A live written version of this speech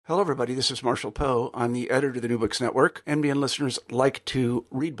Hello, everybody. This is Marshall Poe. I'm the editor of the New Books Network. NBN listeners like to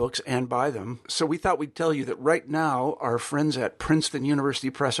read books and buy them. So we thought we'd tell you that right now, our friends at Princeton University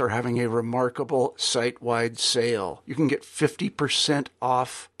Press are having a remarkable site-wide sale. You can get 50%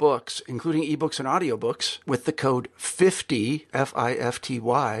 off books, including ebooks and audiobooks, with the code 50,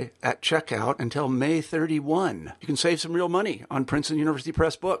 F-I-F-T-Y, at checkout until May 31. You can save some real money on Princeton University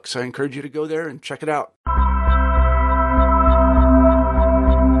Press books. I encourage you to go there and check it out.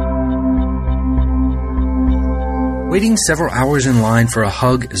 Waiting several hours in line for a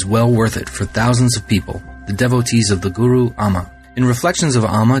hug is well worth it for thousands of people, the devotees of the Guru Amma. In Reflections of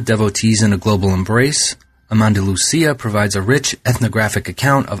Amma, Devotees in a Global Embrace, Amanda Lucia provides a rich ethnographic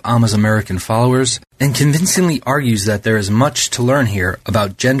account of Amma's American followers and convincingly argues that there is much to learn here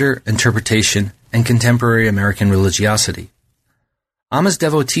about gender, interpretation, and contemporary American religiosity. Amma's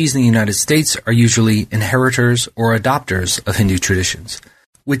devotees in the United States are usually inheritors or adopters of Hindu traditions,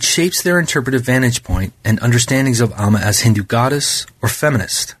 which shapes their interpretive vantage point and understandings of Amma as Hindu goddess or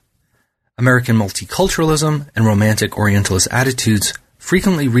feminist. American multiculturalism and romantic Orientalist attitudes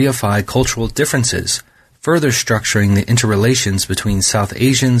frequently reify cultural differences, further structuring the interrelations between South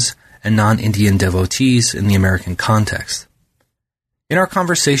Asians and non-Indian devotees in the American context. In our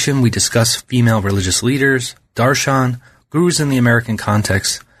conversation, we discuss female religious leaders, darshan, gurus in the American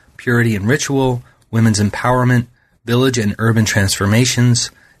context, purity and ritual, women's empowerment, village and urban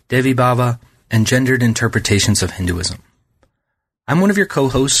transformations, Devi Bhava, and gendered interpretations of Hinduism. I'm one of your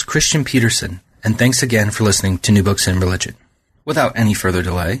co-hosts, Christian Peterson, and thanks again for listening to New Books in Religion. Without any further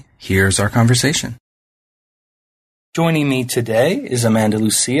delay, here's our conversation. Joining me today is Amanda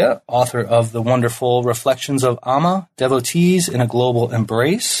Lucia, author of the wonderful Reflections of Amma, Devotees in a Global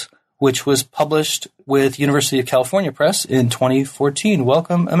Embrace, which was published with University of California Press in 2014.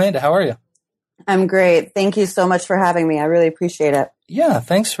 Welcome, Amanda. How are you? I'm great. Thank you so much for having me. I really appreciate it. Yeah,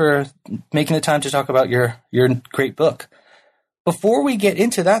 thanks for making the time to talk about your great book. Before we get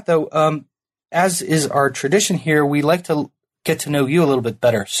into that, though, as is our tradition here, we like to get to know you a little bit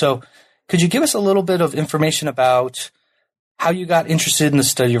better. So could you give us a little bit of information about how you got interested in the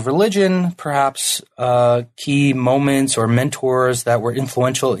study of religion, perhaps key moments or mentors that were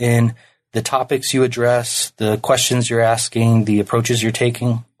influential in the topics you address, the questions you're asking, the approaches you're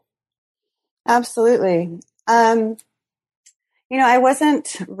taking? Absolutely. I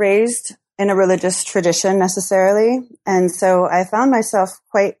wasn't raised in a religious tradition necessarily. And so I found myself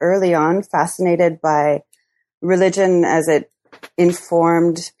quite early on fascinated by religion as it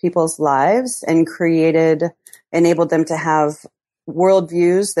informed people's lives and enabled them to have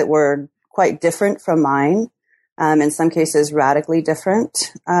worldviews that were quite different from mine. In some cases, radically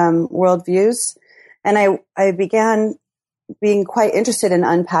different worldviews. And I began being quite interested in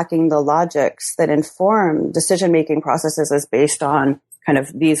unpacking the logics that inform decision-making processes as based on kind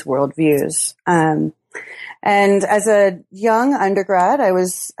of these worldviews. And as a young undergrad, I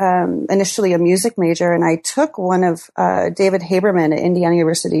was initially a music major, and I took one of David Haberman at Indiana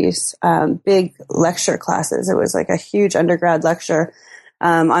University's big lecture classes. It was like a huge undergrad lecture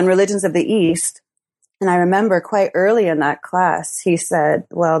on religions of the East. And I remember quite early in that class, he said,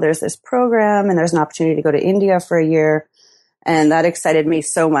 well, there's this program, and there's an opportunity to go to India for a year. And that excited me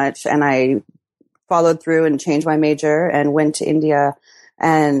so much. And I followed through and changed my major and went to India.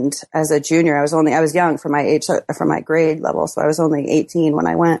 And as a junior, I was young for my age, for my grade level. So I was only 18 when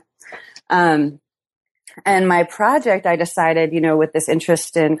I went. And my project, I decided, with this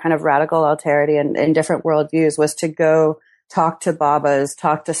interest in kind of radical alterity and different worldviews, was to go talk to Babas,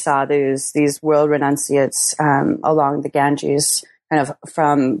 talk to sadhus, these world renunciates, along the Ganges, kind of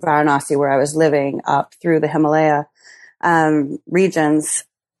from Varanasi, where I was living, up through the Himalaya regions.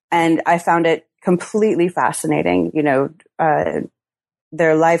 And I found it completely fascinating,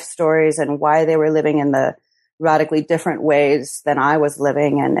 their life stories and why they were living in the radically different ways than I was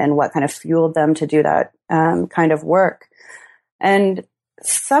living, and what kind of fueled them to do that kind of work. And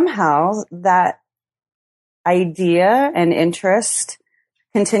somehow that idea and interest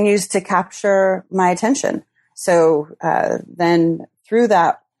continues to capture my attention. So then through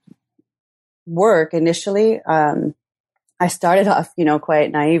that work initially, I started off,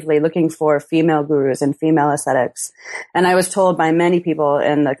 quite naively looking for female gurus and female ascetics. And I was told by many people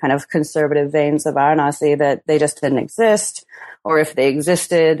in the kind of conservative veins of Varanasi that they just didn't exist, or if they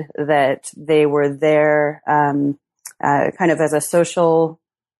existed, that they were there kind of as a social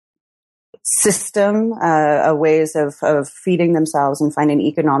system, ways of feeding themselves and finding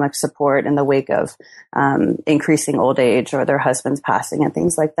economic support in the wake of increasing old age or their husbands passing and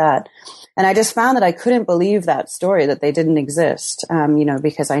things like that. And I just found that I couldn't believe that story, that they didn't exist,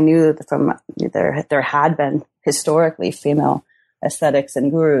 because I knew that from there had been historically female ascetics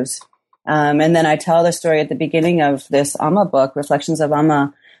and gurus. And then I tell the story at the beginning of this Amma book, Reflections of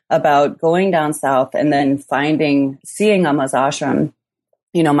Amma, about going down south and then seeing Amma's ashram.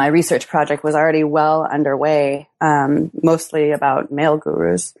 My research project was already well underway, mostly about male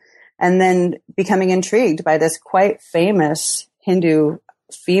gurus, and then becoming intrigued by this quite famous Hindu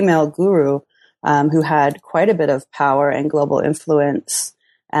female guru who had quite a bit of power and global influence,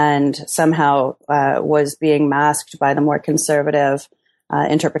 and somehow was being masked by the more conservative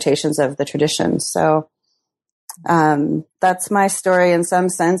interpretations of the tradition. So that's my story in some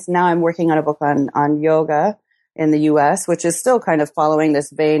sense. Now I'm working on a book on yoga in the U.S., which is still kind of following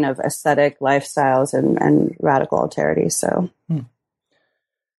this vein of ascetic lifestyles and radical austerity. So,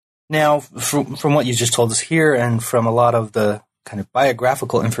 Now, from what you just told us here, and from a lot of the kind of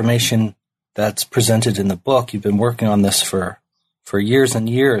biographical information that's presented in the book, you've been working on this for years and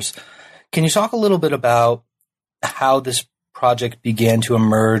years. Can you talk a little bit about how this project began to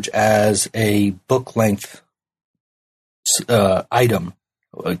emerge as a book-length item?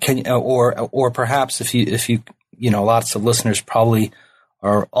 Or perhaps if you lots of listeners probably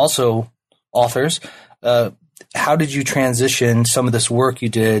are also authors. How did you transition some of this work you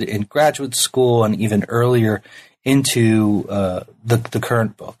did in graduate school and even earlier into the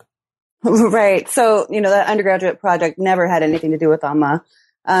current book? Right. So, that undergraduate project never had anything to do with Amma.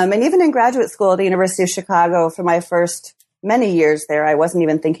 And even in graduate school at the University of Chicago, for my first many years there, I wasn't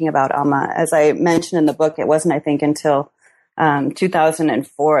even thinking about Amma. As I mentioned in the book, it wasn't, I think, until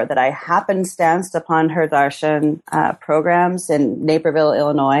 2004 that I happenstanced upon her darshan programs in Naperville,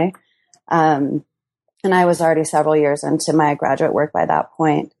 Illinois. And I was already several years into my graduate work by that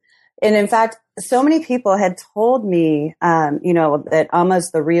point. And in fact, so many people had told me, that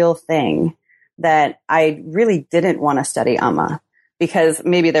Amma's the real thing, that I really didn't want to study Amma, because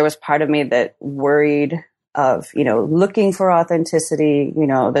maybe there was part of me that worried of, looking for authenticity.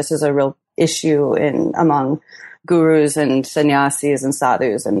 This is a real issue among gurus and sannyasis and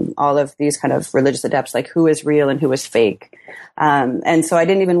sadhus and all of these kind of religious adepts, like who is real and who is fake. And so I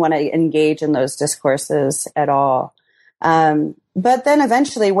didn't even want to engage in those discourses at all. But then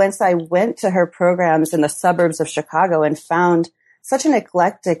eventually, once I went to her programs in the suburbs of Chicago and found such an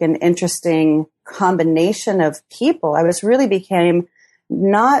eclectic and interesting combination of people, I really became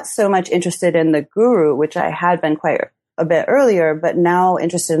not so much interested in the guru, which I had been quite a bit earlier, but now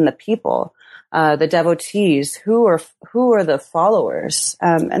interested in the people, the devotees, who are the followers.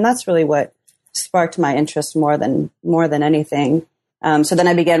 And that's really what sparked my interest more than anything. So then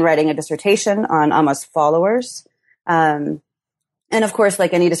I began writing a dissertation on Amma's followers. And of course,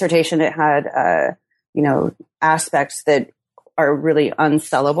 like any dissertation, it had, aspects that are really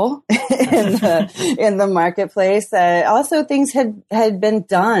unsellable in the marketplace. Also, things had been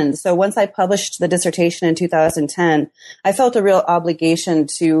done. So once I published the dissertation in 2010, I felt a real obligation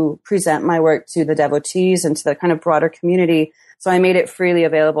to present my work to the devotees and to the kind of broader community. So I made it freely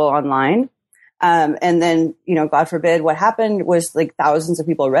available online. And then, God forbid, what happened was like thousands of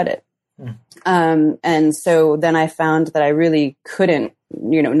people read it. And so then I found that I really couldn't,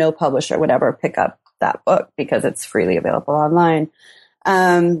 no publisher would ever pick up that book because it's freely available online.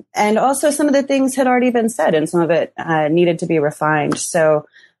 And also some of the things had already been said and some of it needed to be refined. So,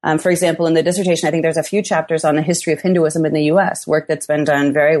 for example, in the dissertation, I think there's a few chapters on the history of Hinduism in the U.S., work that's been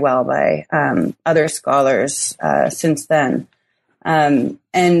done very well by other scholars since then. And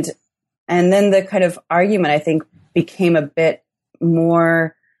then the kind of argument, I think, became a bit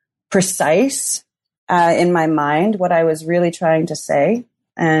more precise in my mind, what I was really trying to say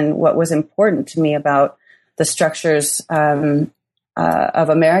and what was important to me about the structures of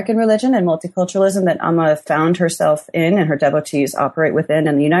American religion and multiculturalism that Amma found herself in and her devotees operate within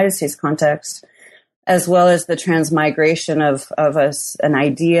in the United States context, as well as the transmigration of an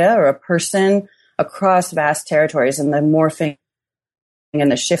idea or a person across vast territories and the morphing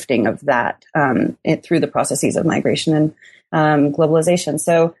and the shifting of that through the processes of migration and globalization.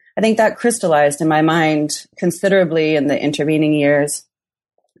 So I think that crystallized in my mind considerably in the intervening years.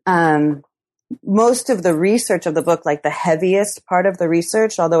 Most of the research of the book, like the heaviest part of the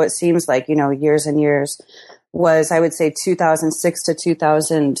research, although it seems like, years and years, was, I would say, 2006 to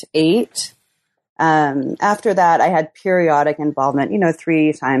 2008. After that, I had periodic involvement,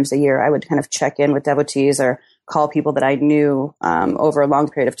 3 times a year. I would kind of check in with devotees or call people that I knew over a long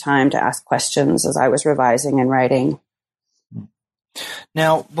period of time to ask questions as I was revising and writing.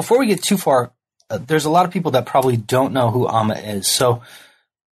 Now, before we get too far, there's a lot of people that probably don't know who Amma is. So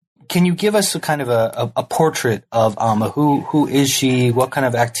can you give us a kind of a portrait of Amma? Who is she? What kind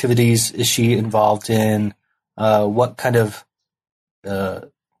of activities is she involved in? What kind of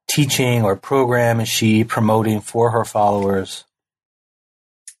teaching or program is she promoting for her followers?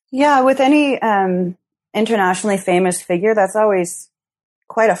 Yeah, with any internationally famous figure, that's always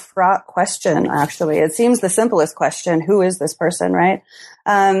quite a fraught question, actually. It seems the simplest question, who is this person, right?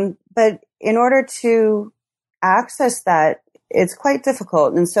 But in order to access that, it's quite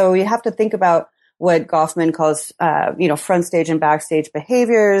difficult. And so you have to think about what Goffman calls, front stage and backstage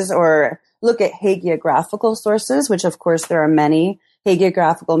behaviors, or look at hagiographical sources, which of course there are many.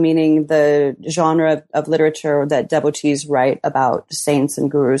 Hagiographical meaning the genre of literature that devotees write about saints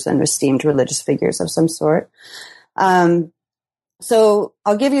and gurus and esteemed religious figures of some sort. So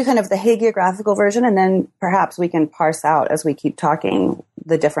I'll give you kind of the hagiographical version, and then perhaps we can parse out as we keep talking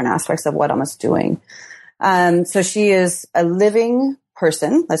the different aspects of what Amma's doing. So she is a living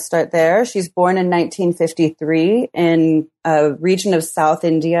person. Let's start there. She's born in 1953 in a region of South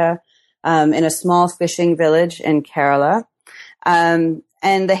India, in a small fishing village in Kerala. And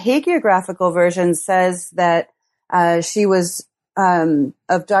the hagiographical version says that she was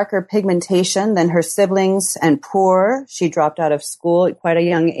of darker pigmentation than her siblings and poor. She dropped out of school at quite a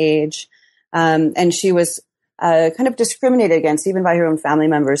young age. And she was kind of discriminated against even by her own family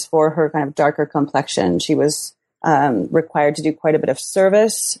members for her kind of darker complexion. She was required to do quite a bit of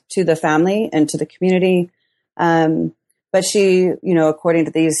service to the family and to the community. But she, according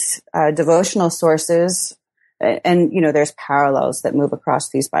to these devotional sources, and, there's parallels that move across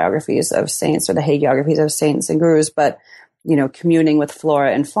these biographies of saints or the hagiographies of saints and gurus, but, communing with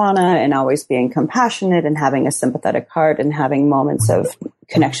flora and fauna and always being compassionate and having a sympathetic heart and having moments of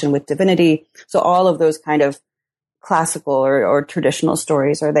connection with divinity. So all of those kind of classical or traditional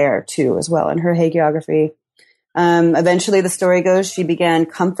stories are there too, as well in her hagiography. Eventually the story goes, she began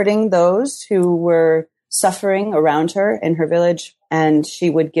comforting those who were suffering around her in her village, and she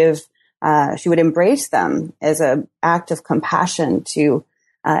would embrace them as an act of compassion to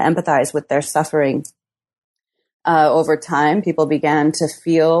empathize with their suffering. Over time, people began to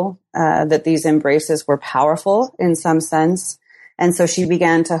feel that these embraces were powerful in some sense. And so she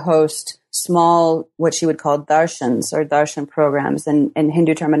began to host small, what she would call darshans or darshan programs. And in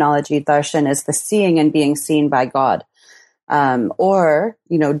Hindu terminology, darshan is the seeing and being seen by God, or,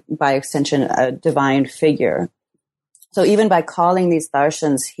 by extension, a divine figure. So even by calling these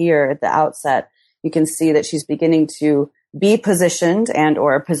darshans here at the outset, you can see that she's beginning to be positioned and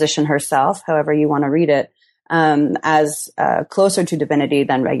or position herself, however you want to read it, as closer to divinity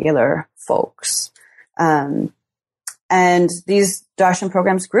than regular folks. And these darshan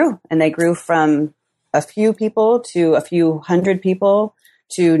programs grew, and they grew from a few people to a few hundred people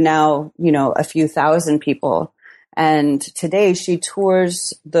to now, a few thousand people. And today she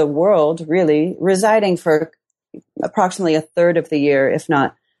tours the world, really, residing for approximately a third of the year, if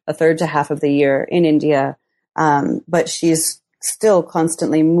not a third to half of the year in India. But she's still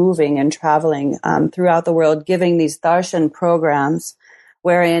constantly moving and traveling throughout the world, giving these darshan programs,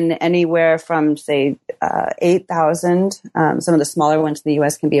 wherein anywhere from, say, 8,000, some of the smaller ones in the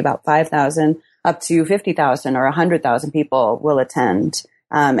U.S. can be about 5,000, up to 50,000 or 100,000 people will attend.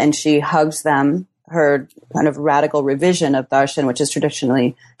 And she hugs them. Her kind of radical revision of darshan, which is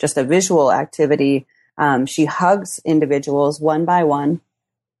traditionally just a visual activity, she hugs individuals one by one,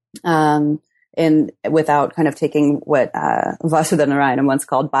 and without kind of taking what Vasudha Narayanan once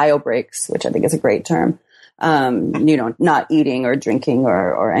called bio breaks, which I think is a great term. Not eating or drinking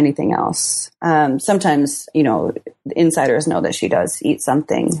or anything else. Sometimes, insiders know that she does eat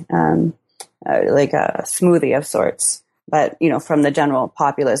something, like a smoothie of sorts. But, from the general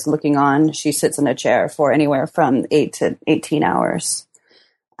populace looking on, she sits in a chair for anywhere from 8 to 18 hours.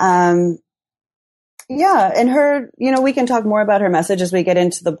 And her, we can talk more about her message as we get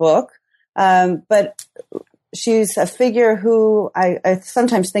into the book. But she's a figure who I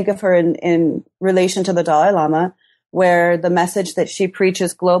sometimes think of her in relation to the Dalai Lama, where the message that she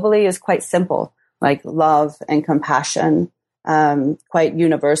preaches globally is quite simple, like love and compassion, quite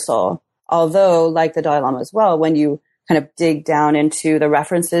universal. Although, like the Dalai Lama as well, when you kind of dig down into the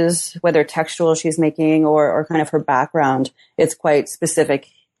references, whether textual she's making or kind of her background, it's quite specific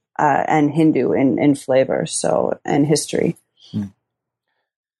and Hindu in flavor, and history.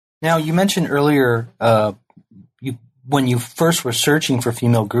 Now, you mentioned earlier, when you first were searching for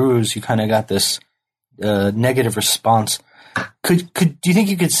female gurus, you kind of got this negative response. Do you think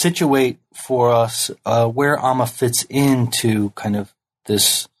you could situate for us where Amma fits into kind of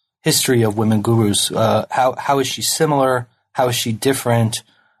this history of women gurus? How is she similar? How is she different?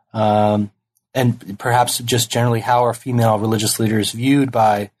 And perhaps just generally, how are female religious leaders viewed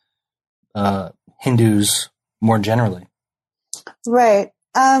by Hindus more generally? Right.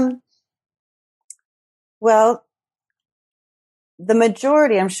 Well, the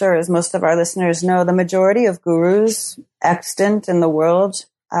majority, I'm sure, as most of our listeners know, the majority of gurus extant in the world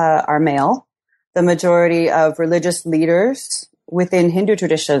are male. The majority of religious leaders within Hindu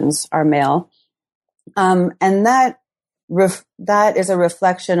traditions are male. And that is a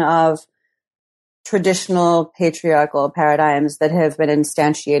reflection of traditional patriarchal paradigms that have been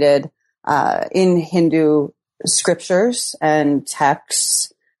instantiated in Hindu scriptures and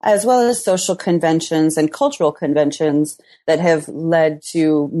texts, as well as social conventions and cultural conventions that have led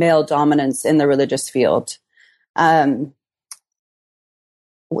to male dominance in the religious field. That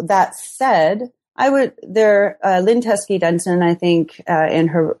said, Lynn Teskey Denton, I think, in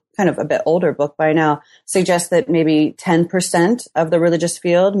her kind of a bit older book by now, suggests that maybe 10% of the religious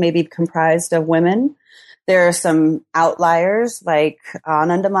field may be comprised of women. There are some outliers like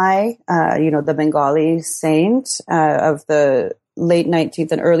Anandamai, the Bengali saint of the late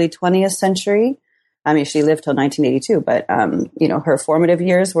 19th and early 20th century. I mean, she lived till 1982, but, her formative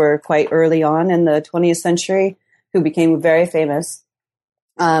years were quite early on in the 20th century, who became very famous.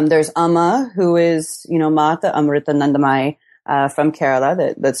 There's Amma, who is, Mata Amritanandamai from Kerala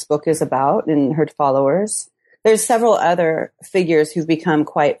that this book is about, and her followers. There's several other figures who've become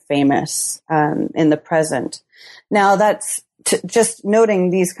quite famous in the present. Now, that's just noting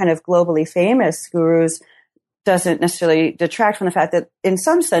these kind of globally famous gurus doesn't necessarily detract from the fact that, in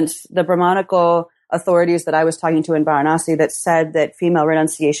some sense, the Brahmanical authorities that I was talking to in Varanasi that said that female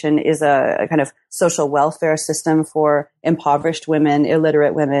renunciation is a kind of social welfare system for impoverished women,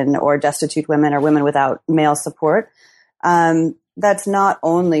 illiterate women, or destitute women, or women without male support. That's not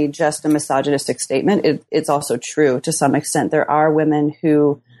only just a misogynistic statement. It's also true to some extent. There are women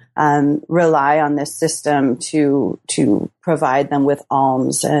who rely on this system to provide them with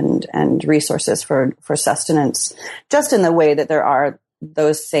alms and resources for sustenance, just in the way that there are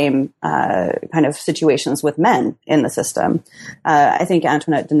those same kind of situations with men in the system. I think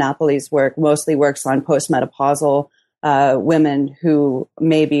Antoinette de Napoli's work mostly works on postmenopausal women who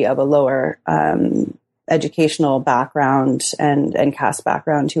may be of a lower educational background and caste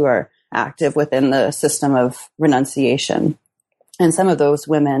background, who are active within the system of renunciation. And some of those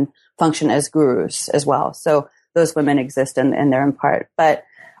women function as gurus as well. So those women exist and they're in part. But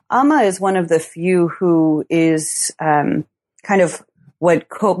Amma is one of the few who is kind of what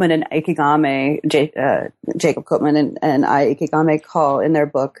Copeman and Ikegame, Jacob Copeman and I Ikegame call in their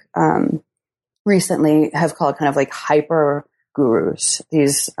book recently, have called kind of like hyper gurus,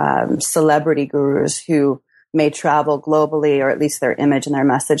 these celebrity gurus who may travel globally, or at least their image and their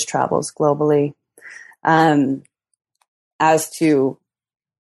message travels globally. As to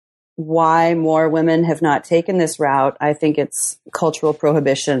why more women have not taken this route, I think it's cultural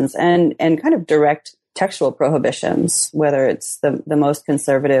prohibitions and kind of direct textual prohibitions, whether it's the most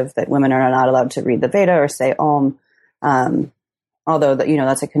conservative, that women are not allowed to read the Veda or say Om, although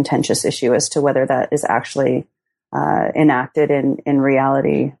that's a contentious issue as to whether that is actually enacted in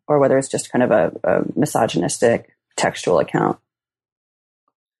reality, or whether it's just kind of a misogynistic textual account.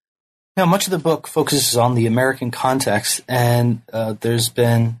 Now, much of the book focuses on the American context, and there's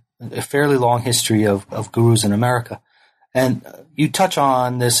been a fairly long history of gurus in America. And you touch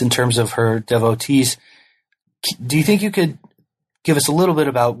on this in terms of her devotees. Do you think you could give us a little bit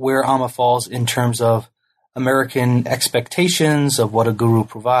about where Amma falls in terms of American expectations of what a guru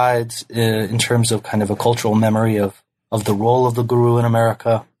provides, in terms of kind of a cultural memory of the role of the guru in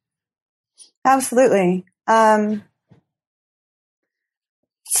America? Absolutely.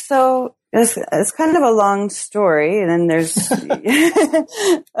 So it's kind of a long story, and then there's,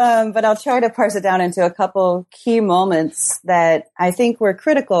 but I'll try to parse it down into a couple key moments that I think were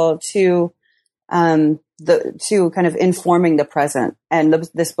critical to kind of informing the present. And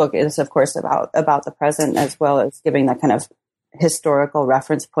this book is, of course, about the present, as well as giving that kind of historical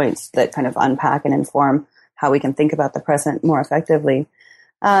reference points that kind of unpack and inform how we can think about the present more effectively.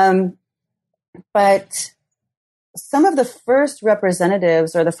 But some of the first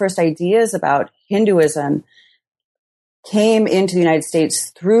representatives or the first ideas about Hinduism came into the United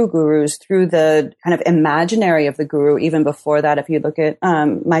States through gurus, through the kind of imaginary of the guru. Even before that, if you look at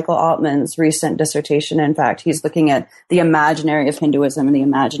Michael Altman's recent dissertation, in fact, he's looking at the imaginary of Hinduism and the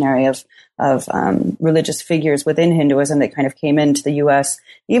imaginary of religious figures within Hinduism that kind of came into the U.S.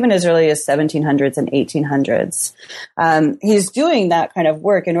 even as early as 1700s and 1800s. He's doing that kind of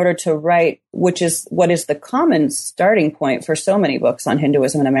work in order to write, what is the common starting point for so many books on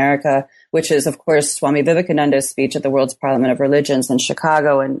Hinduism in America, which is, of course, Swami Vivekananda's speech at the World's Parliament of Religions in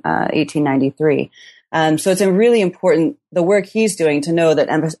Chicago in 1893. So it's really important, the work he's doing, to know that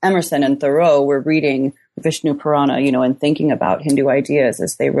Emerson and Thoreau were reading Vishnu Purana, and thinking about Hindu ideas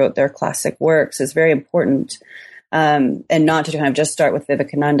as they wrote their classic works is very important, and not to kind of just start with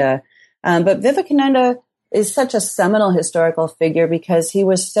Vivekananda. But Vivekananda is such a seminal historical figure because he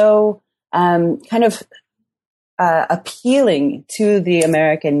was so appealing to the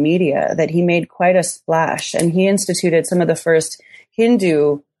American media that he made quite a splash, and he instituted some of the first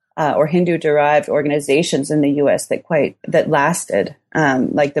Hindu or Hindu-derived organizations in the U.S. that lasted,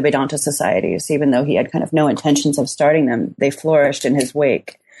 like the Vedanta societies. Even though he had kind of no intentions of starting them, they flourished in his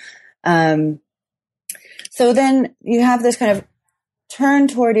wake. So then you have this kind of turn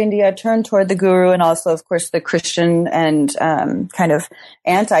toward India, turn toward the guru, and also, of course, the Christian and kind of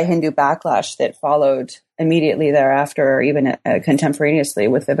anti-Hindu backlash that followed immediately thereafter, or even contemporaneously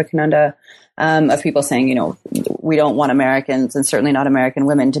with Vivekananda, of people saying, we don't want Americans, and certainly not American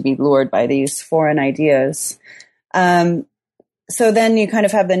women, to be lured by these foreign ideas. So then you kind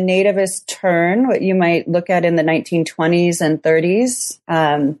of have the nativist turn, what you might look at in the 1920s and 30s.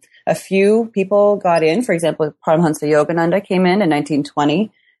 A few people got in. For example, Paramahansa Yogananda came in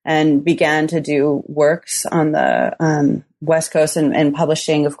 1920 and began to do works on the West Coast and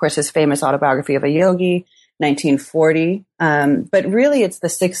publishing, of course, his famous autobiography of a yogi, 1940. But really, it's the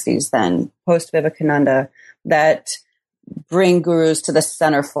 60s then, post-Vivekananda, that bring gurus to the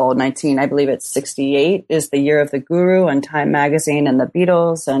centerfold. I believe it's 68 is the year of the guru on Time Magazine and the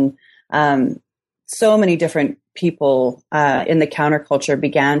Beatles. And so many different people in the counterculture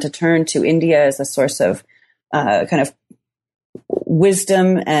began to turn to India as a source of kind of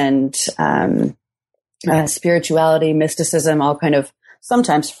wisdom and spirituality, mysticism, all kind of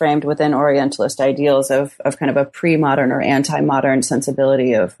sometimes framed within Orientalist ideals of kind of a pre-modern or anti-modern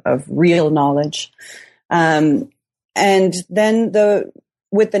sensibility of real knowledge. And then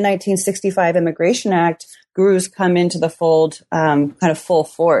with the 1965 Immigration Act, gurus come into the fold kind of full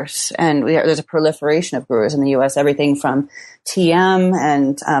force. And there's a proliferation of gurus in the U.S., everything from TM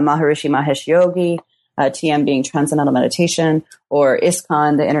and Maharishi Mahesh Yogi, TM being Transcendental Meditation, or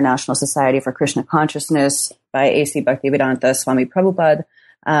ISKCON, the International Society for Krishna Consciousness by A.C. Bhaktivedanta Swami Prabhupada.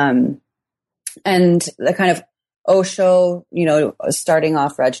 And the kind of Osho, starting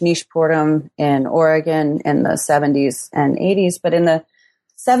off Rajneeshpuram in Oregon in the 70s and 80s. But in the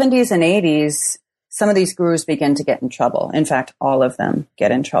 70s and 80s, some of these gurus begin to get in trouble. In fact, all of them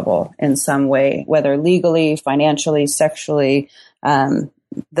get in trouble in some way, whether legally, financially, sexually.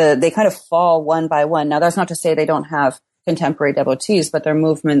 They kind of fall one by one. Now, that's not to say they don't have contemporary devotees, but their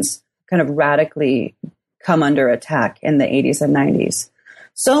movements kind of radically come under attack in the 80s and 90s.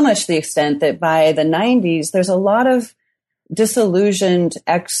 So much to the extent that by the 90s, there's a lot of disillusioned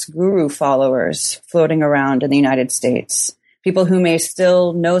ex-guru followers floating around in the United States. People who may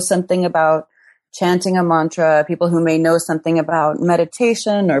still know something about chanting a mantra, people who may know something about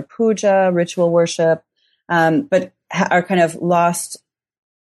meditation or puja, ritual worship, but are kind of lost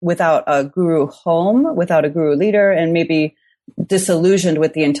without a guru home, without a guru leader, and maybe disillusioned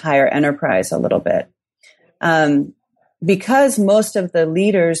with the entire enterprise a little bit. Because most of the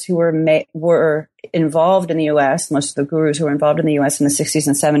leaders who were involved in the U.S., most of the gurus who were involved in the U.S. in the 60s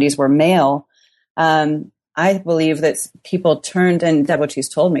and 70s were male, I believe that people turned, and devotees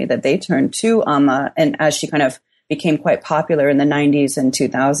told me that they turned to Amma, and as she kind of became quite popular in the 90s and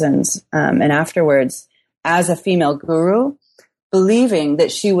 2000s, and afterwards, as a female guru, believing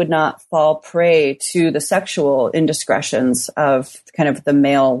that she would not fall prey to the sexual indiscretions of kind of the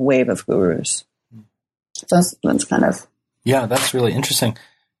male wave of gurus. So that's kind of... Yeah, that's really interesting.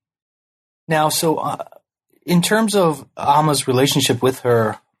 Now, so in terms of Amma's relationship with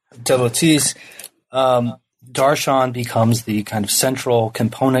her devotees, darshan becomes the kind of central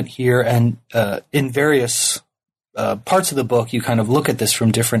component here, and in various parts of the book, you kind of look at this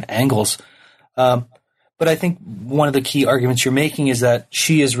from different angles. But I think one of the key arguments you're making is that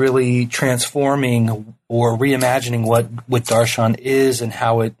she is really transforming or reimagining what darshan is and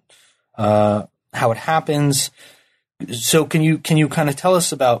how it happens. So can you kind of tell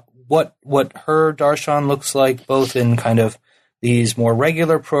us about what her darshan looks like, both in kind of these more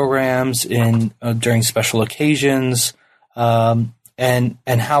regular programs in during special occasions, and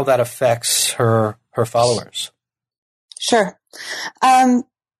how that affects her followers? Sure.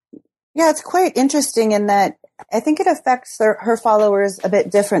 Yeah, it's quite interesting in that I think it affects her followers a bit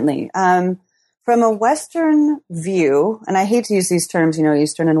differently. From a Western view, and I hate to use these terms,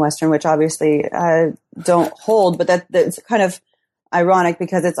 Eastern and Western, which obviously don't hold, but that's kind of ironic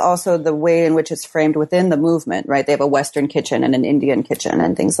because it's also the way in which it's framed within the movement, right? They have a Western kitchen and an Indian kitchen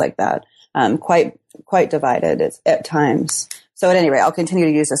and things like that. Quite divided at times. So at any rate, I'll continue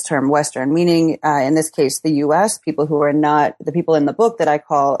to use this term Western, meaning in this case, the U.S., people who are not the people in the book that I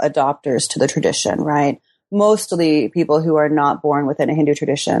call adopters to the tradition, right? Mostly people who are not born within a Hindu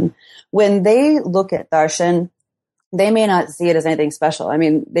tradition. When they look at darshan, they may not see it as anything special. I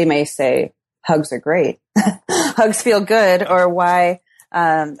mean, they may say, hugs are great, hugs feel good, or why,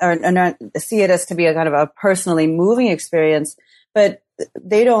 or not see it as to be a kind of a personally moving experience, but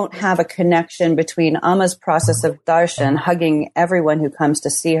they don't have a connection between Amma's process of darshan, hugging everyone who comes to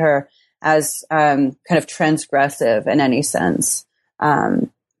see her, as kind of transgressive in any sense.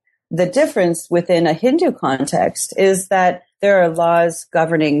 The difference within a Hindu context is that there are laws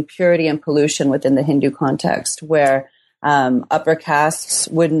governing purity and pollution within the Hindu context, where upper castes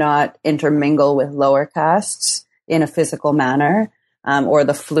would not intermingle with lower castes in a physical manner, or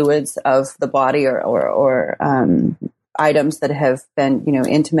the fluids of the body, or items that have been,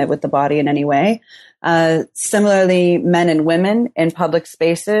 intimate with the body in any way. Similarly, men and women in public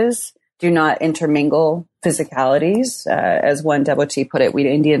spaces do not intermingle physicalities. As one devotee put it, we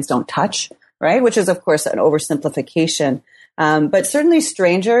Indians don't touch, right? Which is, of course, an oversimplification. But certainly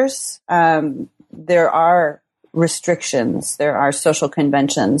strangers, there are restrictions. There are social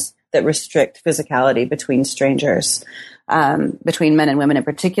conventions that restrict physicality between strangers, between men and women in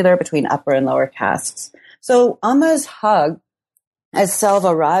particular, between upper and lower castes. So Amma's hug, as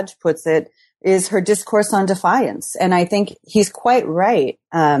Selva Raj puts it, is her discourse on defiance. And I think he's quite right.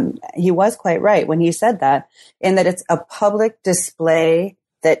 He was quite right when he said that, in that it's a public display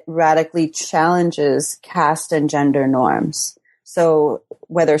that radically challenges caste and gender norms. So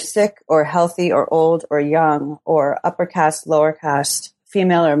whether sick or healthy or old or young or upper caste, lower caste,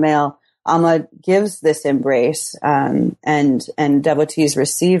 female or male, Amma gives this embrace, and devotees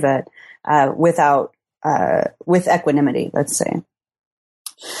receive it, with equanimity, let's say.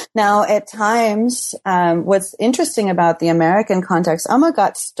 Now, at times, what's interesting about the American context, Amma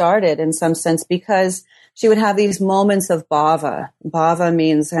got started in some sense because she would have these moments of bhava. Bhava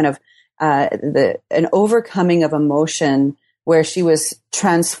means kind of an overcoming of emotion, where she was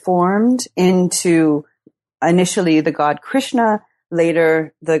transformed into initially the god Krishna,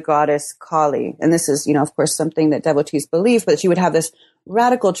 later the goddess Kali. And this is, of course, something that devotees believe, but she would have this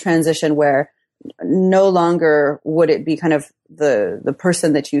radical transition where no longer would it be kind of the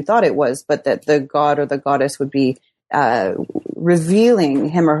person that you thought it was, but that the god or the goddess would be revealing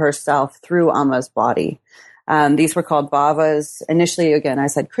him or herself through Amma's body. These were called bhavas. Initially, again, I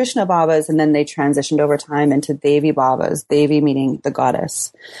said Krishna bhavas, and then they transitioned over time into Devi bhavas, Devi meaning the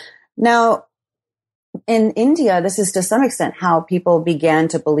goddess. Now, in India, this is to some extent how people began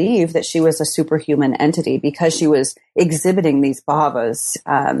to believe that she was a superhuman entity, because she was exhibiting these bhavas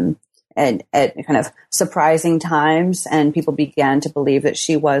and at kind of surprising times, and people began to believe that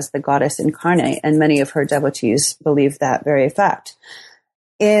she was the goddess incarnate, and many of her devotees believed that very fact.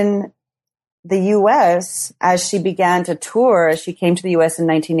 In the U.S., as she began to tour, as she came to the U.S. in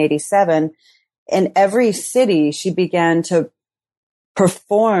 1987, in every city, she began to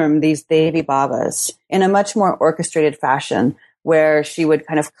perform these Devi Bhavas in a much more orchestrated fashion, where she would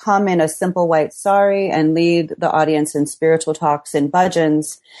kind of come in a simple white sari and lead the audience in spiritual talks and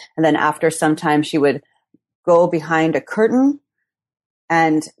bhajans. And then after some time, she would go behind a curtain.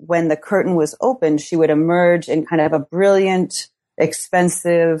 And when the curtain was opened, she would emerge in kind of a brilliant,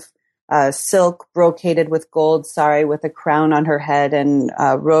 expensive, silk brocaded with gold sari with a crown on her head and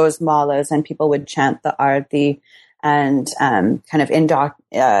rose malas, and people would chant the arati and kind of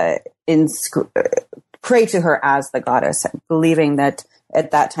pray to her as the goddess, believing that at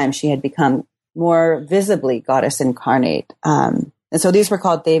that time she had become more visibly goddess incarnate. And so these were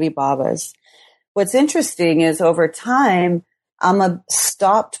called Devi Bhavas. What's interesting is over time, Amma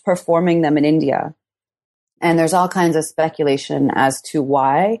stopped performing them in India. And there's all kinds of speculation as to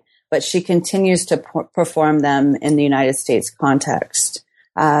why, but she continues to perform them in the United States context.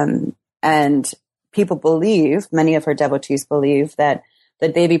 And people believe, many of her devotees believe, that the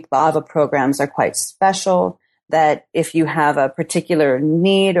Devi Bhava programs are quite special, that if you have a particular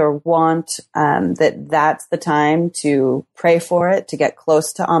need or want, that's the time to pray for it, to get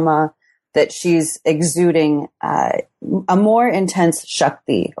close to Amma, that she's exuding a more intense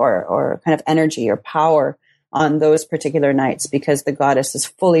Shakti or kind of energy or power on those particular nights, because the goddess is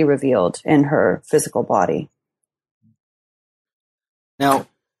fully revealed in her physical body. Now,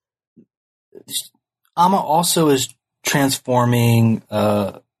 Amma also is transforming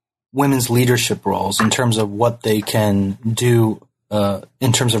women's leadership roles in terms of what they can do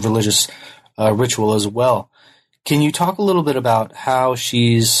in terms of religious ritual as well. Can you talk a little bit about how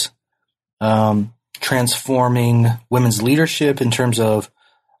she's transforming women's leadership in terms of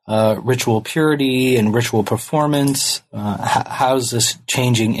ritual purity and ritual performance? How is this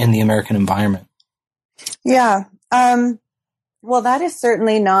changing in the American environment? Yeah. Well, that is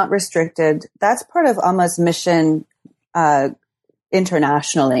certainly not restricted. That's part of Amma's mission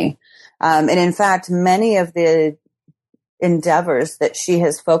internationally. And in fact, many of the endeavors that she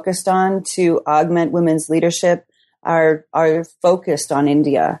has focused on to augment women's leadership are focused on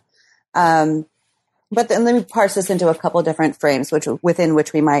India. But then let me parse this into a couple different frames, within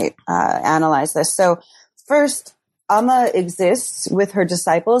which we might analyze this. So first, Amma exists with her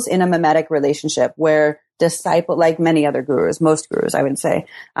disciples in a mimetic relationship where like many other gurus, most gurus, I would say,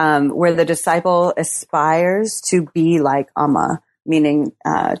 where the disciple aspires to be like Amma, meaning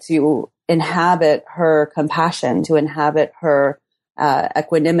to inhabit her compassion, to inhabit her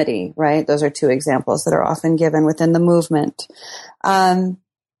equanimity, right? Those are two examples that are often given within the movement.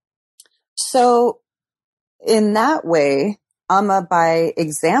 So in that way, Amma, by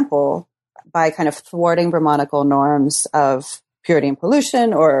example, by kind of thwarting Brahmanical norms of purity and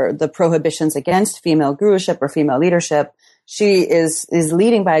pollution or the prohibitions against female guruship or female leadership, she is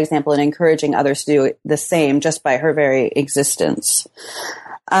leading by example and encouraging others to do the same just by her very existence.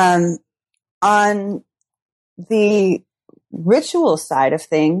 On the ritual side of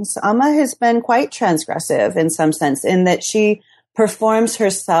things, Amma has been quite transgressive in some sense, in that she performs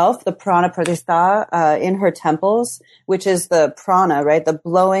herself the prana pratistha in her temples, which is the prana, right? The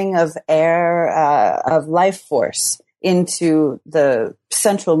blowing of air, of life force into the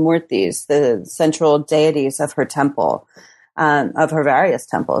central murtis, the central deities of her temple, of her various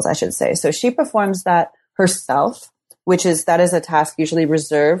temples, I should say. So she performs that herself, that is a task usually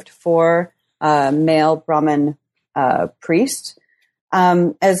reserved for male Brahmin priest,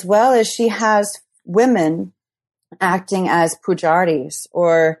 as well as she has women acting as pujaris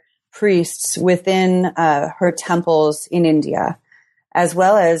or priests within her temples in India, as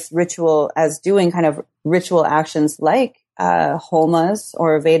well as doing kind of ritual actions like homas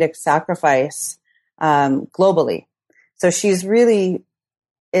or Vedic sacrifice globally. So she's really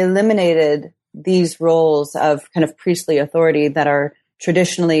eliminated these roles of kind of priestly authority that are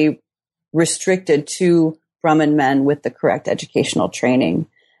traditionally restricted to Brahmin men with the correct educational training.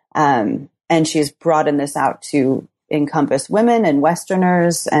 And she's broadened this out to encompass women and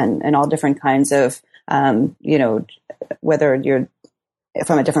Westerners and all different kinds of, whether you're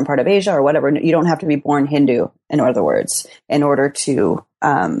from a different part of Asia or whatever, you don't have to be born Hindu, in other words, in order to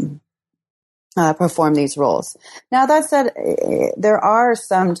perform these roles. Now, that said, there are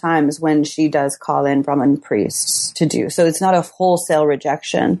some times when she does call in Brahmin priests to do. So it's not a wholesale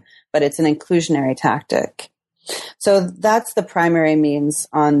rejection, but it's an inclusionary tactic. So that's the primary means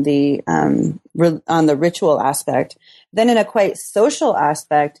on the ritual aspect. Then in a quite social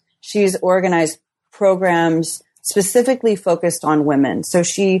aspect, she's organized programs specifically focused on women. So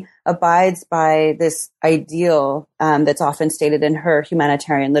she abides by this ideal that's often stated in her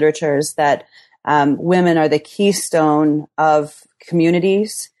humanitarian literatures that women are the keystone of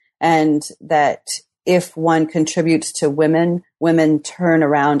communities, and that if one contributes to women, women turn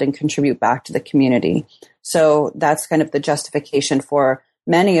around and contribute back to the community. So that's kind of the justification for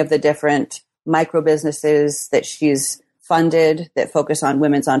many of the different micro businesses that she's funded that focus on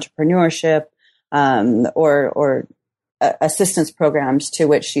women's entrepreneurship, or assistance programs to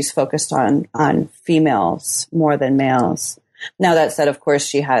which she's focused on females more than males. Now, that said, of course,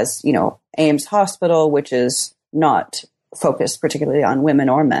 she has, Ames Hospital, which is not focused particularly on women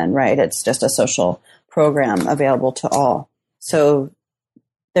or men, right? It's just a social program available to all. So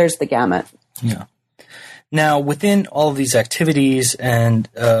there's the gamut. Yeah. Now, within all of these activities and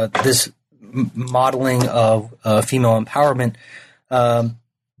this modeling of female empowerment,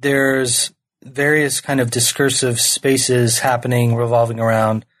 there's various kind of discursive spaces happening revolving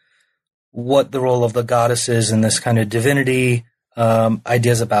around what the role of the goddess is in this kind of divinity,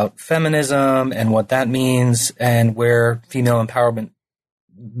 ideas about feminism and what that means, and where female empowerment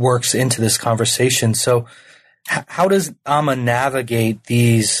works into this conversation. So how does Amma navigate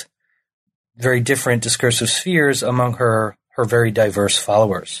these very different discursive spheres among her very diverse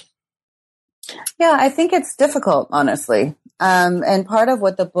followers? Yeah, I think it's difficult, honestly. And part of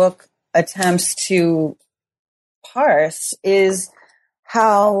what the book attempts to parse is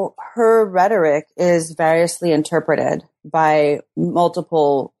how her rhetoric is variously interpreted by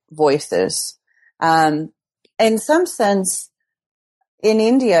multiple voices. In some sense, in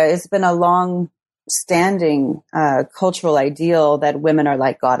India, it's been a long-standing cultural ideal that women are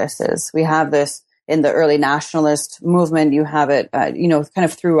like goddesses. We have this in the early nationalist movement. You have it, kind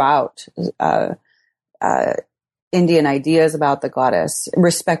of throughout Indian ideas about the goddess.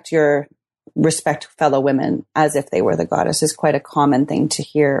 Respect fellow women as if they were the goddess is quite a common thing to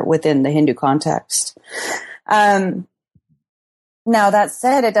hear within the Hindu context. Now, that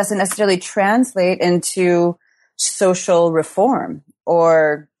said, it doesn't necessarily translate into social reform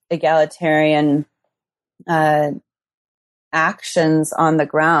or egalitarian actions on the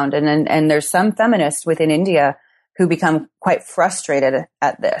ground. And there's some feminists within India who become quite frustrated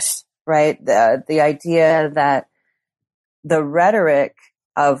at this, right? The idea that the rhetoric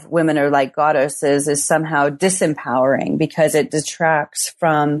of women are like goddesses is somehow disempowering because it detracts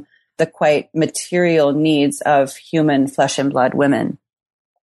from the quite material needs of human flesh and blood women.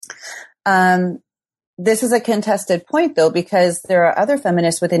 This is a contested point, though, because there are other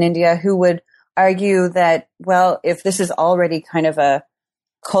feminists within India who would argue that, well, if this is already kind of a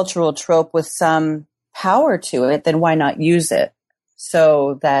cultural trope with some power to it, then why not use it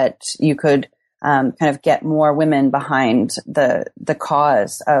so that you could kind of get more women behind the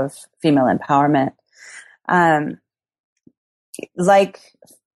cause of female empowerment? Like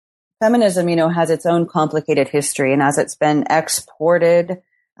feminism, has its own complicated history, and as it's been exported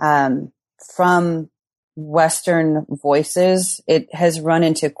from Western voices, it has run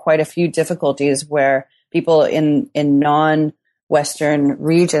into quite a few difficulties where people in non-Western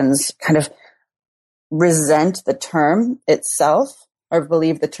regions kind of resent the term itself or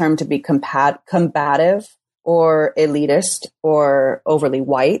believe the term to be combative or elitist or overly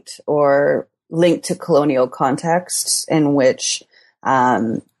white or linked to colonial contexts in which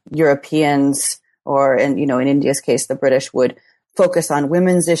Europeans or, in India's case, the British would focus on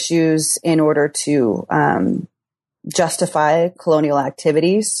women's issues in order to justify colonial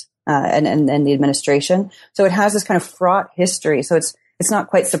activities and the administration. So it has this kind of fraught history. So it's not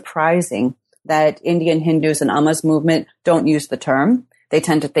quite surprising that Indian Hindus and Amma's movement don't use the term. They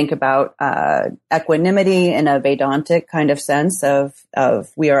tend to think about equanimity in a Vedantic kind of sense of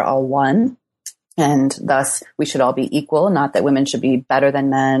we are all one, and thus we should all be equal, not that women should be better than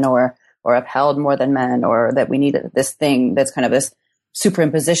men or upheld more than men, or that we need this thing that's kind of this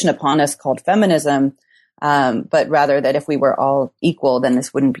superimposition upon us called feminism, but rather that if we were all equal, then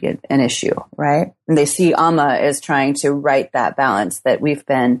this wouldn't be an issue, right? And they see Amma as trying to right that balance, that we've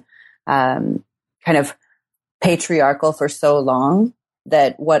been kind of patriarchal for so long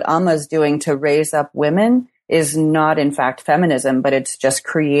that what Amma's doing to raise up women is not in fact feminism, but it's just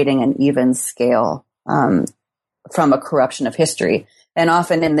creating an even scale from a corruption of history. And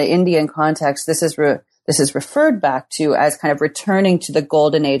often in the Indian context, this is referred back to as kind of returning to the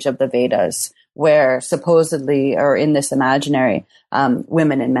golden age of the Vedas, where supposedly, or in this imaginary,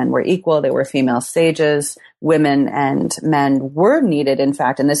 women and men were equal. There were female sages. Women and men were needed, in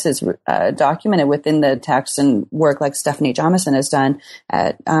fact, and this is documented within the text and work like Stephanie Jamison has done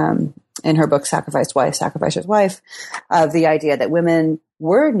in her book Sacrificer's Wife, of the idea that women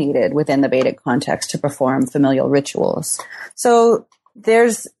were needed within the Vedic context to perform familial rituals. So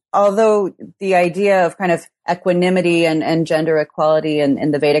although the idea of kind of equanimity and gender equality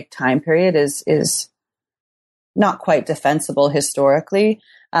in the Vedic time period is not quite defensible historically,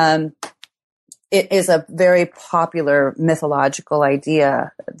 it is a very popular mythological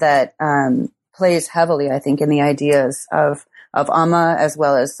idea that plays heavily, I think, in the ideas of Amma as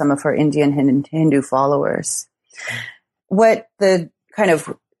well as some of her Indian Hindu followers. What the kind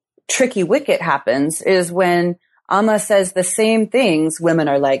of tricky wicket happens is when Amma says the same things, women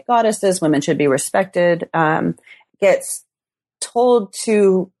are like goddesses, women should be respected, gets told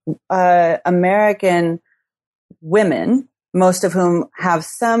to American women, most of whom have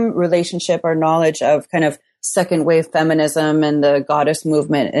some relationship or knowledge of kind of second wave feminism and the goddess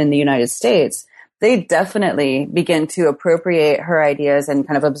movement in the United States. They definitely begin to appropriate her ideas and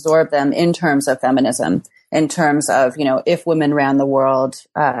kind of absorb them in terms of feminism, in terms of, if women ran the world,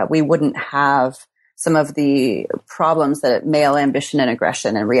 we wouldn't have some of the problems that male ambition and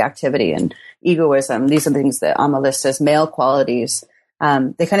aggression and reactivity and egoism, these are the things that Amma lists as male qualities.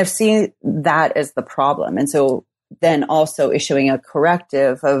 They kind of see that as the problem. And so then also issuing a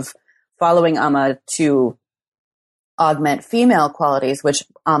corrective of following Amma to augment female qualities,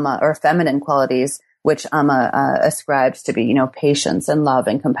 or feminine qualities, which Amma ascribes to be, patience and love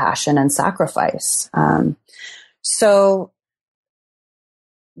and compassion and sacrifice. So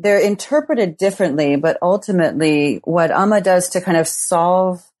they're interpreted differently, but ultimately what Amma does to kind of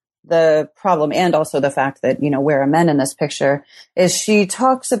solve the problem, and also the fact that, where are men in this picture, is she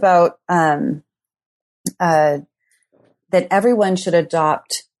talks about that everyone should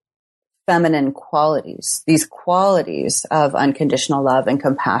adopt feminine qualities, these qualities of unconditional love and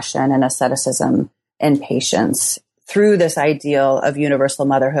compassion and asceticism and patience through this ideal of universal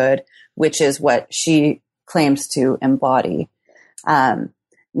motherhood, which is what she claims to embody.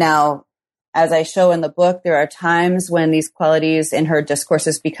 Now, as I show in the book, there are times when these qualities in her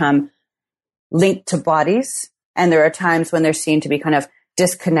discourses become linked to bodies, and there are times when they're seen to be kind of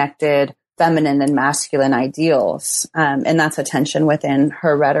disconnected feminine and masculine ideals. And that's a tension within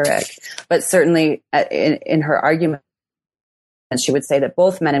her rhetoric. But certainly in her argument And she would say that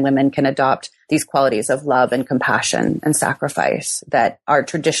both men and women can adopt these qualities of love and compassion and sacrifice that are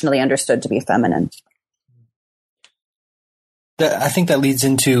traditionally understood to be feminine. I think that leads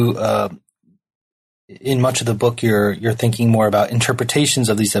into, in much of the book, you're thinking more about interpretations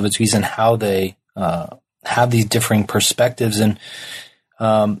of these devotees and how they have these differing perspectives. And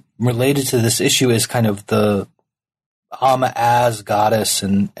related to this issue is kind of the Amma as goddess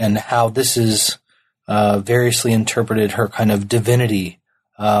and how this is variously interpreted, her kind of divinity,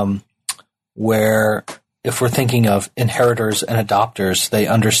 where if we're thinking of inheritors and adopters, they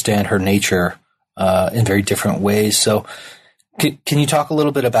understand her nature in very different ways. So can you talk a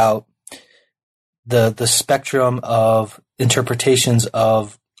little bit about the spectrum of interpretations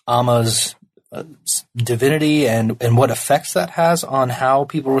of Amma's divinity and what effects that has on how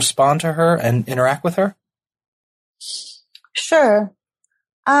people respond to her and interact with her? Sure.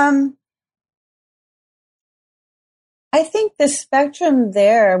 I think the spectrum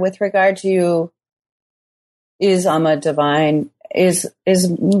there with regard to is Amma divine is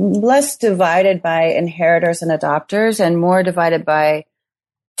less divided by inheritors and adopters and more divided by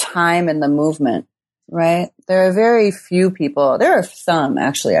time in the movement, right? There are very few people, there are some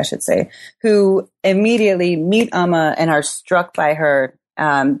actually, I should say, who immediately meet Amma and are struck by her,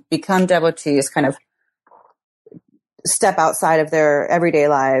 become devotees, kind of step outside of their everyday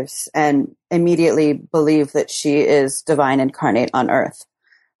lives and immediately believe that she is divine incarnate on earth.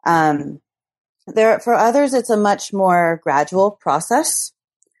 For others, it's a much more gradual process,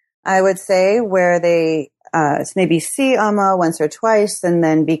 I would say, where they maybe see Amma once or twice and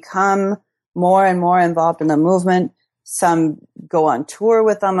then become more and more involved in the movement. Some go on tour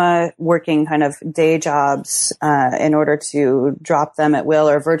with Amma, working kind of day jobs in order to drop them at will,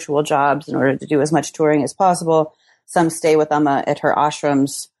 or virtual jobs in order to do as much touring as possible. Some stay with Amma at her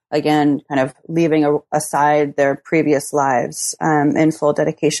ashrams, again, kind of leaving aside their previous lives in full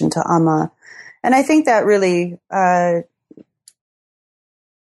dedication to Amma. And I think that really, that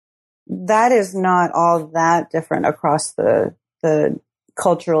is not all that different across the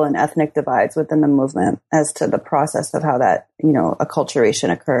cultural and ethnic divides within the movement as to the process of how that, acculturation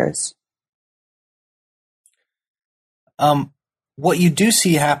occurs. What you do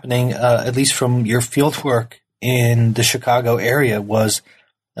see happening, at least from your field work in the Chicago area, was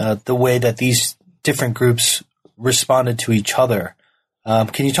the way that these different groups responded to each other.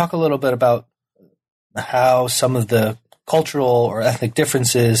 Can you talk a little bit about how some of the cultural or ethnic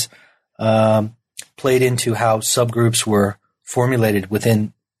differences played into how subgroups were formulated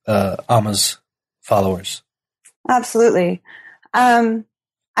within Amma's followers? Absolutely.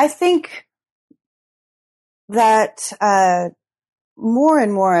 I think that more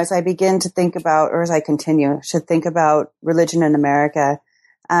and more as I begin to think about, or as I continue to think about religion in America,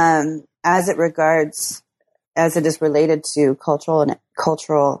 as it is related to culture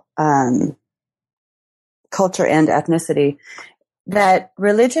and ethnicity, that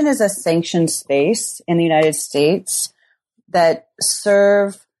religion is a sanctioned space in the United States that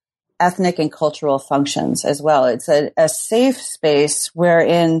serve ethnic and cultural functions as well. It's a safe space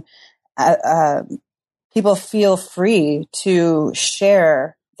wherein people feel free to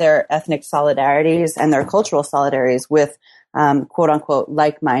share their ethnic solidarities and their cultural solidarities with quote unquote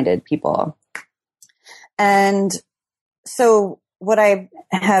like-minded people. And so what I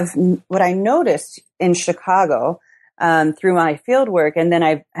noticed in Chicago through my field work, and then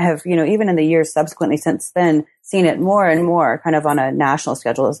I have, even in the years subsequently since then, seen it more and more kind of on a national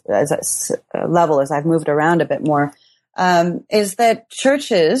schedule level as I've moved around a bit more, is that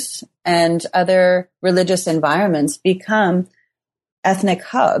churches and other religious environments become ethnic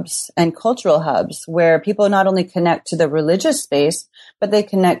hubs and cultural hubs where people not only connect to the religious space, but they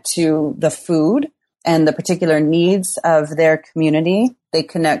connect to the food and the particular needs of their community. They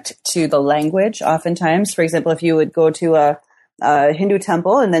connect to the language oftentimes. For example, if you would go to a Hindu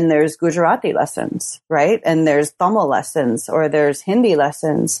temple and then there's Gujarati lessons, right? And there's Tamil lessons or there's Hindi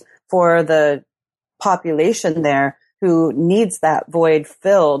lessons for the population there who needs that void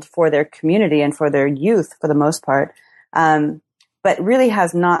filled for their community and for their youth for the most part. But really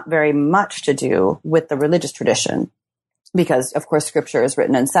has not very much to do with the religious tradition. Because, of course, scripture is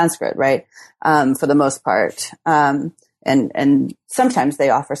written in Sanskrit, right? For the most part. And sometimes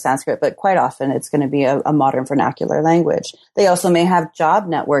they offer Sanskrit, but quite often it's going to be a modern vernacular language. They also may have job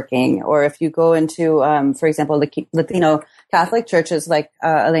networking, or if you go into, for example, Latino Catholic churches like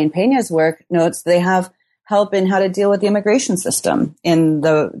Elaine Peña's work notes, they have help in how to deal with the immigration system in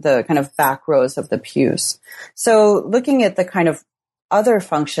the kind of back rows of the pews. So looking at the kind of other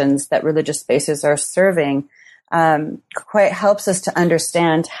functions that religious spaces are serving, quite helps us to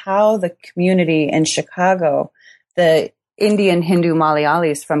understand how the community in Chicago, the Indian Hindu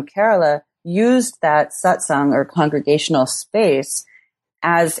Malayalis from Kerala used that satsang or congregational space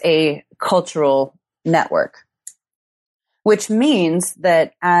as a cultural network, which means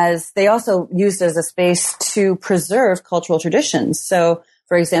that as they also used as a space to preserve cultural traditions. So,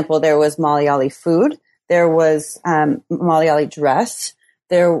 for example, there was Malayali food, there was Malayali dress,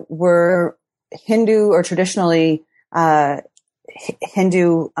 there were Hindu or traditionally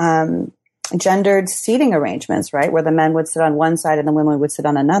Hindu gendered seating arrangements, right, where the men would sit on one side and the women would sit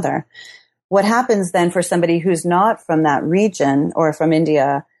on another. What happens then for somebody who's not from that region or from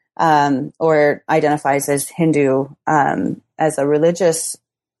India or identifies as Hindu as a religious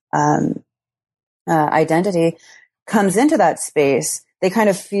identity, comes into that space, they kind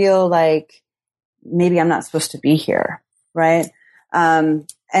of feel like maybe I'm not supposed to be here, right? And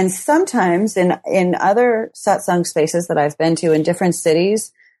sometimes in other satsang spaces that I've been to in different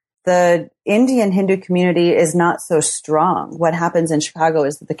cities, the Indian Hindu community is not so strong. What happens in Chicago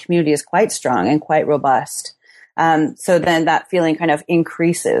is that the community is quite strong and quite robust. So then that feeling kind of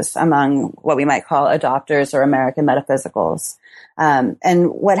increases among what we might call adopters or American metaphysicals. And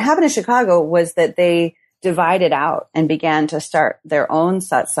what happened in Chicago was that they divided out and began to start their own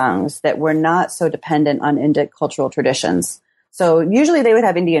satsangs that were not so dependent on Indic cultural traditions. So usually they would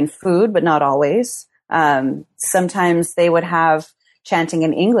have Indian food, but not always. Sometimes they would have chanting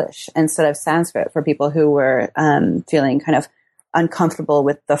in English instead of Sanskrit for people who were feeling kind of uncomfortable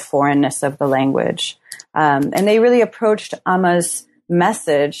with the foreignness of the language. And they really approached Amma's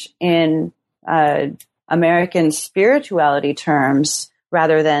message in American spirituality terms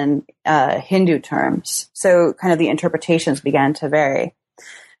rather than Hindu terms. So kind of the interpretations began to vary.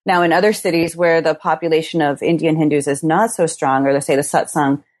 Now, in other cities where the population of Indian Hindus is not so strong, or let's say the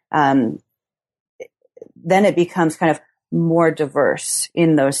satsang, then it becomes kind of more diverse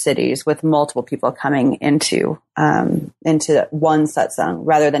in those cities with multiple people coming into one satsang,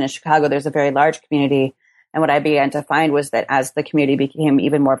 rather than in Chicago. There's a very large community. And what I began to find was that as the community became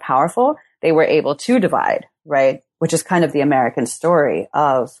even more powerful, they were able to divide, right? Which is kind of the American story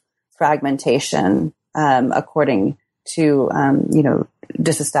of fragmentation, according to,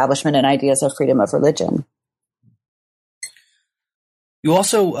 disestablishment and ideas of freedom of religion. You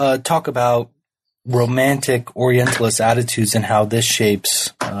also talk about romantic Orientalist attitudes and how this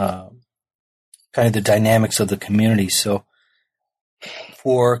shapes kind of the dynamics of the community. So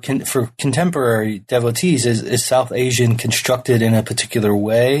for contemporary devotees, is South Asian constructed in a particular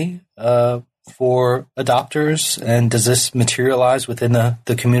way for adopters? And does this materialize within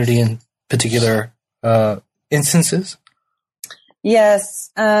the community in particular instances?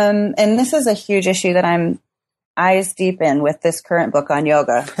 Yes. And this is a huge issue that I'm eyes deep in with this current book on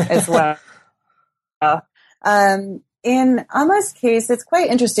yoga as well. In Amma's case, it's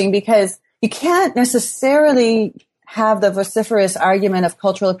quite interesting because you can't necessarily have the vociferous argument of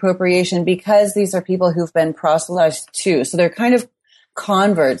cultural appropriation because these are people who've been proselytized too. So they're kind of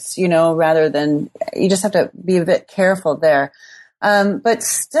converts, rather than, you just have to be a bit careful there. But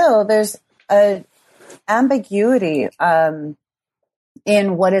still, there's a ambiguity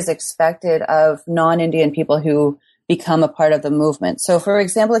in what is expected of non-Indian people who become a part of the movement. So, for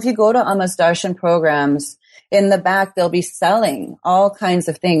example, if you go to Amma's Darshan programs, in the back, they'll be selling all kinds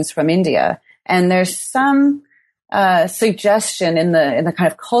of things from India. And there's some suggestion in the kind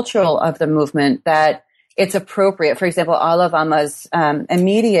of cultural of the movement that it's appropriate. For example, all of Amma's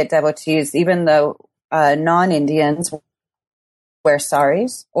immediate devotees, even though non-Indians, wear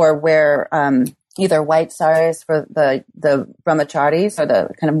saris or wear either white saris for the brahmacharis or the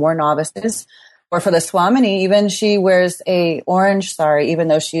kind of more novices, or for the Swamini, even she wears a orange sari, even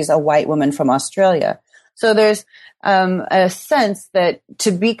though she's a white woman from Australia. So there's a sense that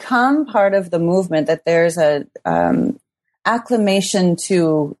to become part of the movement, that there's a acclimation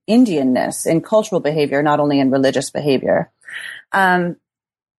to Indianness in cultural behavior, not only in religious behavior.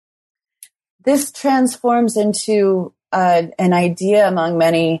 This transforms into an idea among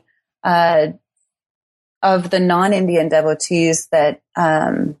many of the non-Indian devotees that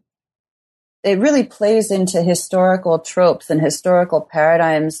it really plays into historical tropes and historical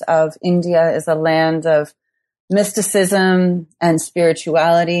paradigms of India as a land of mysticism and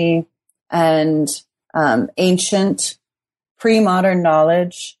spirituality and ancient pre-modern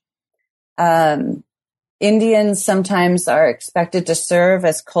knowledge. Indians sometimes are expected to serve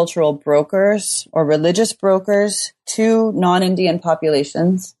as cultural brokers or religious brokers to non-Indian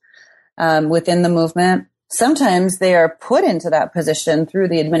populations within the movement. Sometimes they are put into that position through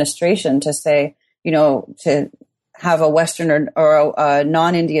the administration to say, to have a Westerner or a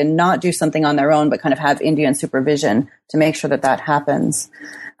non-Indian not do something on their own, but kind of have Indian supervision to make sure that happens.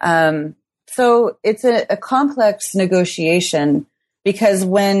 So it's a complex negotiation, because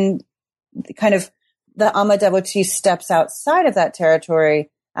when kind of the Amma devotee steps outside of that territory,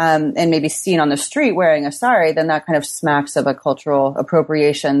 and maybe seen on the street wearing a sari, then that kind of smacks of a cultural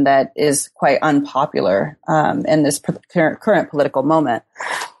appropriation that is quite unpopular in this current political moment,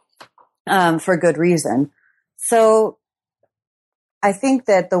 for good reason. So I think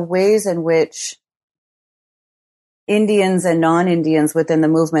that the ways in which Indians and non-Indians within the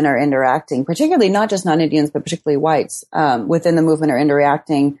movement are interacting, particularly not just non-Indians, but particularly whites within the movement are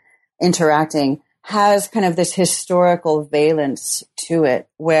interacting, has kind of this historical valence to it,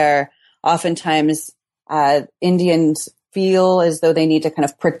 where oftentimes Indians feel as though they need to kind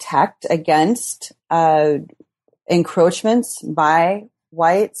of protect against encroachments by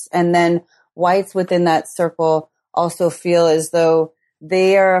whites, and then whites within that circle also feel as though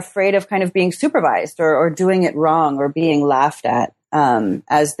they are afraid of kind of being supervised or doing it wrong or being laughed at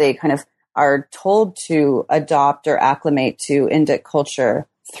as they kind of are told to adopt or acclimate to Indic culture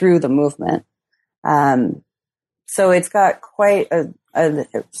through the movement. So it's got quite a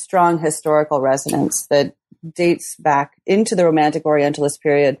strong historical resonance that dates back into the Romantic Orientalist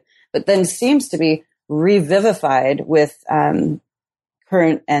period, but then seems to be revivified with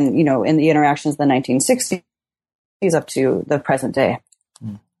current and, in the interactions of the 1960s up to the present day.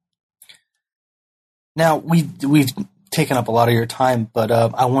 Now, we've taken up a lot of your time, but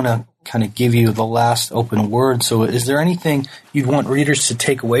I want to kind of give you the last open word. So is there anything you'd want readers to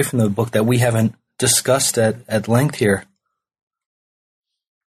take away from the book that we haven't discussed at length here?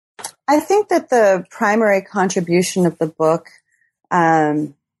 I think that the primary contribution of the book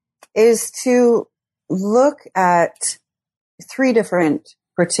is to look at three different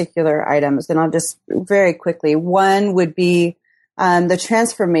particular items, and I'll just very quickly. One would be the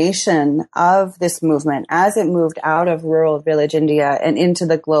transformation of this movement as it moved out of rural village India and into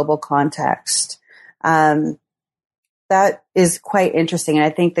the global context. That is quite interesting. And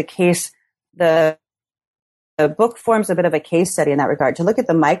I think the book forms a bit of a case study in that regard, to look at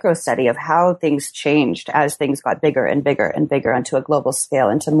the micro study of how things changed as things got bigger and bigger and bigger onto a global scale,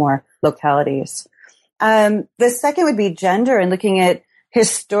 into more localities. The second would be gender, and looking at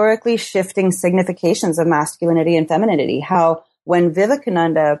historically shifting significations of masculinity and femininity, how when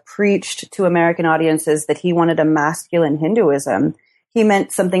Vivekananda preached to American audiences that he wanted a masculine Hinduism, he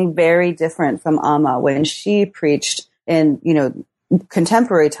meant something very different from Amma when she preached in,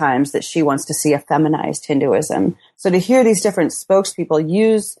 contemporary times that she wants to see a feminized Hinduism. So to hear these different spokespeople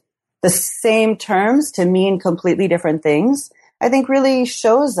use the same terms to mean completely different things, I think really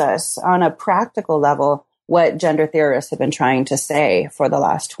shows us on a practical level what gender theorists have been trying to say for the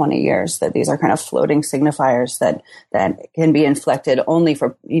last 20 years, that these are kind of floating signifiers that can be inflected only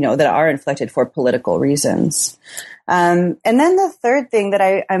for, that are inflected for political reasons. And then the third thing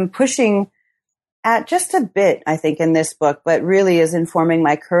that I'm pushing at just a bit, I think, in this book, but really is informing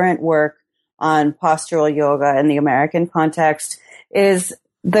my current work on postural yoga in the American context, is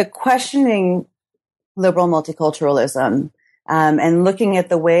the questioning liberal multiculturalism, and looking at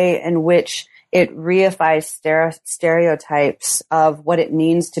the way in which it reifies stereotypes of what it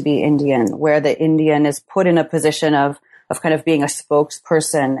means to be Indian, where the Indian is put in a position of kind of being a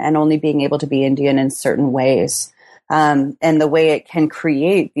spokesperson and only being able to be Indian in certain ways. And the way it can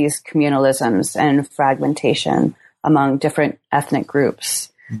create these communalisms and fragmentation among different ethnic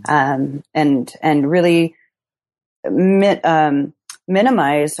groups, and really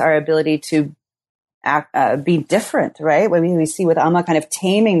minimize our ability to be different, right? When we see with Amma kind of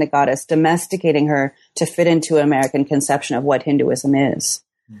taming the goddess, domesticating her to fit into an American conception of what Hinduism is,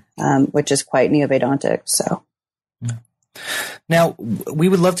 which is quite Neo-Vedantic. So. Now, we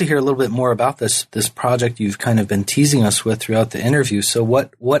would love to hear a little bit more about this project you've kind of been teasing us with throughout the interview. So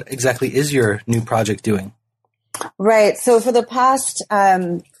what exactly is your new project doing? Right. So for the past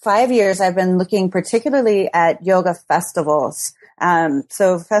 5 years, I've been looking particularly at yoga festivals.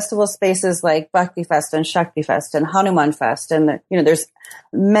 So festival spaces like Bhakti Fest and Shakti Fest and Hanuman Fest. And, there's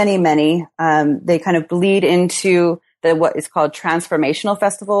many. They kind of bleed into what is called transformational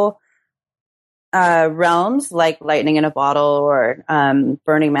festival realms, like Lightning in a Bottle, or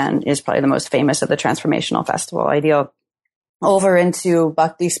Burning Man is probably the most famous of the transformational festival ideal, over into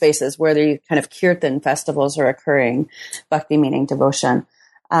Bhakti spaces where the kind of Kirtan festivals are occurring, Bhakti meaning devotion,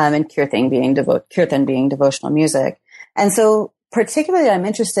 and Kirtan being devotional music. And so particularly I'm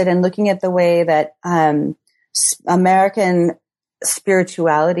interested in looking at the way that American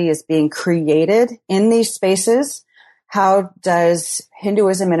spirituality is being created in these spaces. How does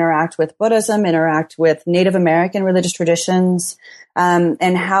Hinduism interact with Buddhism, interact with Native American religious traditions?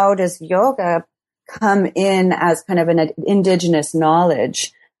 And how does yoga come in as kind of an indigenous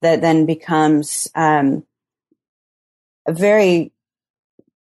knowledge that then becomes very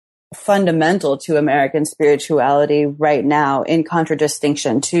fundamental to American spirituality right now, in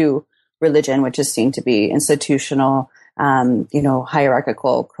contradistinction to religion, which is seen to be institutional,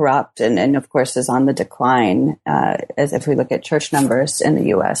 hierarchical, corrupt, and of course is on the decline, as if we look at church numbers in the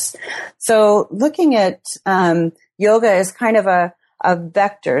U.S. So looking at yoga as kind of a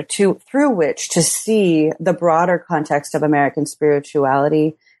vector through which to see the broader context of American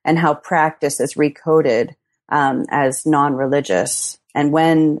spirituality and how practice is recoded as non-religious. And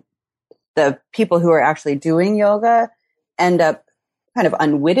when the people who are actually doing yoga end up kind of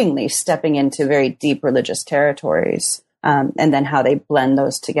unwittingly stepping into very deep religious territories, and then how they blend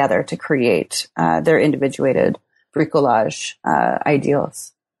those together to create their individuated bricolage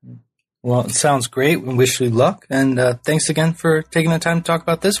ideals. Well, it sounds great. We wish you luck. And thanks again for taking the time to talk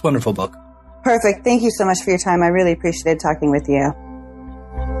about this wonderful book. Perfect. Thank you so much for your time. I really appreciated talking with you.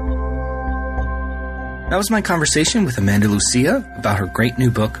 That was my conversation with Amanda Lucia about her great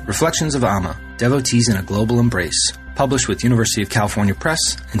new book, Reflections of Amma, Devotees in a Global Embrace, published with University of California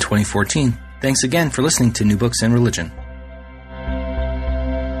Press in 2014. Thanks again for listening to New Books in Religion.